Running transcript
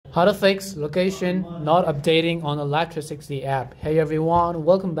How to fix location not updating on the Life360 app. Hey everyone,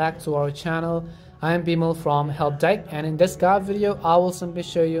 welcome back to our channel. I am Bimal from Help Deck, and in this guide video I will simply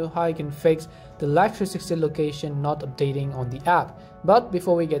show you how you can fix the Life360 location not updating on the app. But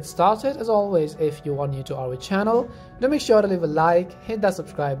before we get started, as always, if you are new to our channel, do make sure to leave a like, hit that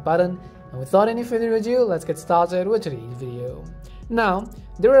subscribe button, and without any further ado, let's get started with today's video. Now,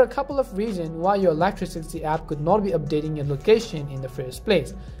 there are a couple of reasons why your Life360 app could not be updating your location in the first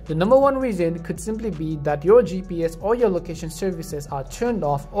place. The number one reason could simply be that your GPS or your location services are turned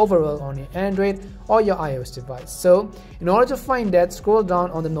off overall on your Android or your iOS device. So, in order to find that, scroll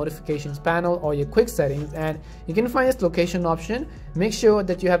down on the notifications panel or your quick settings and you can find this location option. Make sure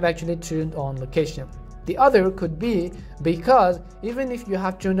that you have actually turned on location. The other could be because even if you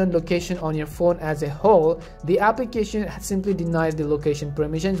have turned on location on your phone as a whole, the application simply denies the location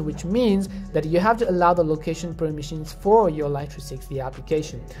permissions, which means that you have to allow the location permissions for your Life360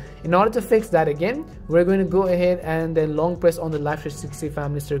 application. In order to fix that again, we're going to go ahead and then long press on the Life360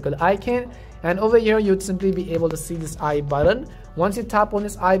 family circle icon, and over here you'd simply be able to see this I button. Once you tap on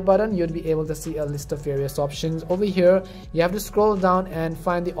this I button, you'd be able to see a list of various options. Over here you have to scroll down and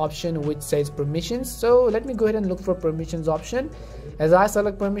find the option which says permissions. So let me go ahead and look for permissions option. As I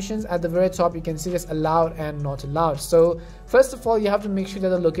select permissions, at the very top you can see this allowed and not allowed. So first of all, you have to make sure that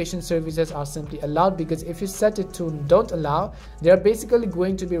the location services are simply allowed, because if you set it to don't allow, they are basically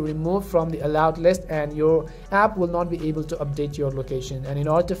going to be removed from the allowed list and your app will not be able to update your location. And in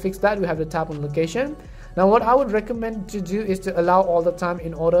order to fix that, we have to tap on location. Now what I would recommend to do is to allow all the time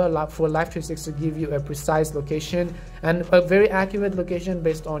in order for Life360 to give you a precise location and a very accurate location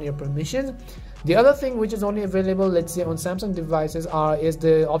based on your permissions. The other thing which is only available, let's say on Samsung devices, is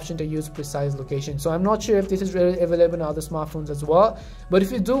the option to use precise location. So I'm not sure if this is really available on other smartphones as well, but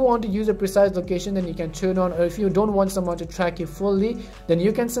if you do want to use a precise location, then you can turn on, or if you don't want someone to track you fully, then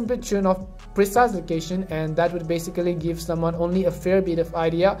you can simply turn off precise location, and that would basically give someone only a fair bit of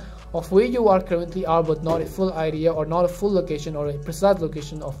idea of where you are currently are, but not a full idea or not a full location or a precise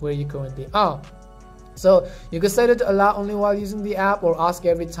location of where you currently are. So you can set it to allow only while using the app, or ask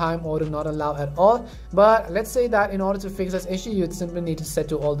every time, or to not allow at all. But let's say that in order to fix this issue, you'd simply need to set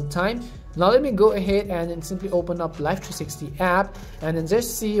to all the time. Now let me go ahead and then simply open up Life360 app and then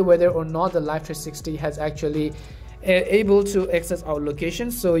just see whether or not the Life360 has actually able to access our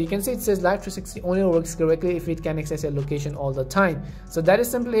location. So you can see it says Life360 only works correctly if it can access your location all the time. So that is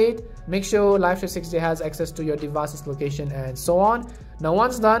simply it. Make sure Life360 has access to your device's location and so on. Now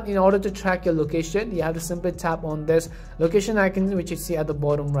once done, in order to track your location, you have to simply tap on this location icon which you see at the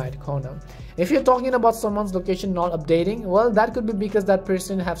bottom right corner. If you're talking about someone's location not updating, well, that could be because that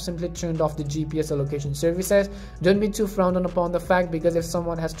person have simply turned off the GPS or location services. Don't be too frowned on upon the fact, because if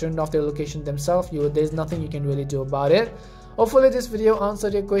someone has turned off their location themselves, there's nothing you can really do about it. Hopefully this video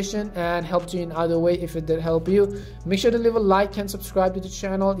answered your question and helped you in either way. If it did help you, make sure to leave a like and subscribe to the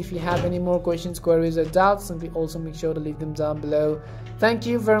channel. If you have any more questions, queries or doubts, simply also make sure to leave them down below. Thank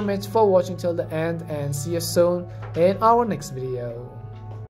you very much for watching till the end, and see you soon in our next video.